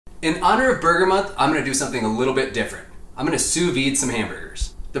In honor of Burger Month, I'm gonna do something a little bit different. I'm gonna sous vide some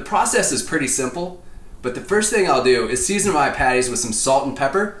hamburgers. The process is pretty simple, but the first thing I'll do is season my patties with some salt and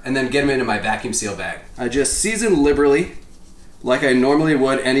pepper and then get them into my vacuum seal bag. I just season liberally, like I normally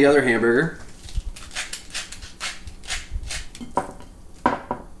would any other hamburger.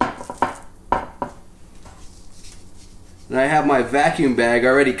 And I have my vacuum bag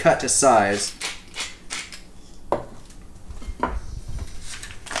already cut to size.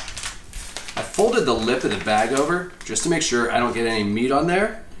 I folded the lip of the bag over just to make sure I don't get any meat on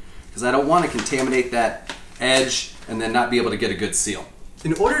there, because I don't want to contaminate that edge and then not be able to get a good seal.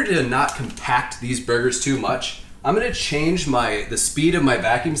 In order to not compact these burgers too much, I'm going to change the speed of my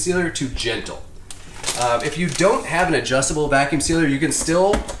vacuum sealer to gentle. If you don't have an adjustable vacuum sealer, you can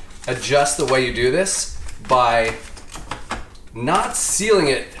still adjust the way you do this by not sealing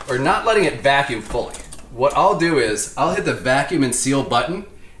it or not letting it vacuum fully. What I'll do is I'll hit the vacuum and seal button,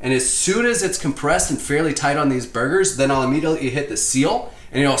 and as soon as it's compressed and fairly tight on these burgers, then I'll immediately hit the seal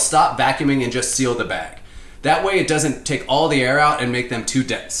and it'll stop vacuuming and just seal the bag. That way it doesn't take all the air out and make them too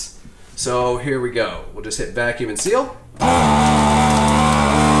dense. So here we go. We'll just hit vacuum and seal.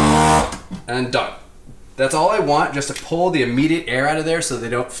 And done. That's all I want, just to pull the immediate air out of there so they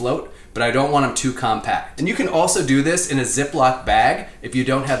don't float, but I don't want them too compact. And you can also do this in a Ziploc bag if you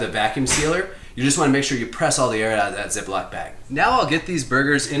don't have the vacuum sealer. You just want to make sure you press all the air out of that Ziploc bag. Now I'll get these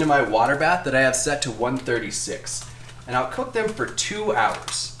burgers into my water bath that I have set to 136. And I'll cook them for 2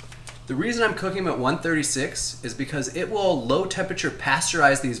 hours. The reason I'm cooking them at 136 is because it will low temperature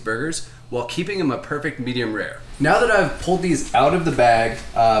pasteurize these burgers while keeping them a perfect medium rare. Now that I've pulled these out of the bag,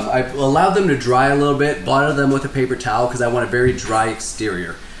 I've allowed them to dry a little bit, blotted them with a paper towel because I want a very dry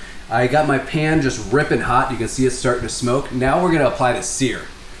exterior. I got my pan just ripping hot. You can see it starting to smoke. Now we're gonna apply the sear.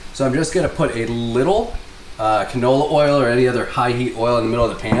 So I'm just gonna put a little canola oil or any other high heat oil in the middle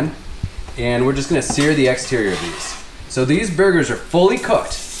of the pan, and we're just gonna sear the exterior of these. So these burgers are fully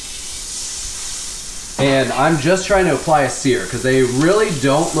cooked, and I'm just trying to apply a sear because they really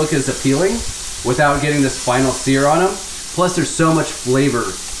don't look as appealing without getting this final sear on them. Plus there's so much flavor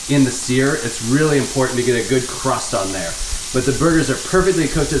in the sear, it's really important to get a good crust on there. But the burgers are perfectly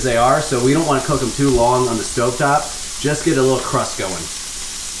cooked as they are, so we don't want to cook them too long on the stovetop. Just get a little crust going.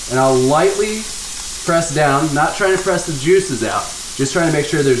 And I'll lightly press down, not trying to press the juices out, just trying to make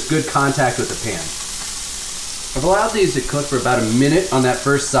sure there's good contact with the pan. I've allowed these to cook for about a minute on that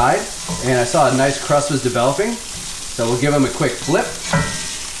first side, and I saw a nice crust was developing. So we'll give them a quick flip,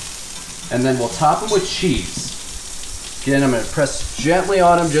 and then we'll top them with cheese. Again, I'm gonna press gently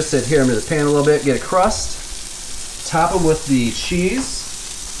on them, just to adhere them to the pan a little bit, get a crust. Top them with the cheese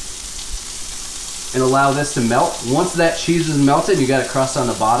and allow this to melt. Once that cheese is melted, you got a crust on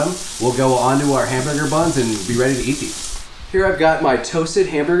the bottom, we'll go onto our hamburger buns and be ready to eat these. Here I've got my toasted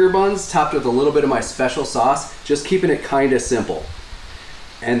hamburger buns topped with a little bit of my special sauce, just keeping it kind of simple.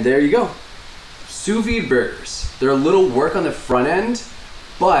 And there you go. Sous vide burgers. They're a little work on the front end,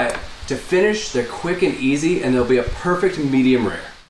 but to finish, they're quick and easy, and they'll be a perfect medium rare.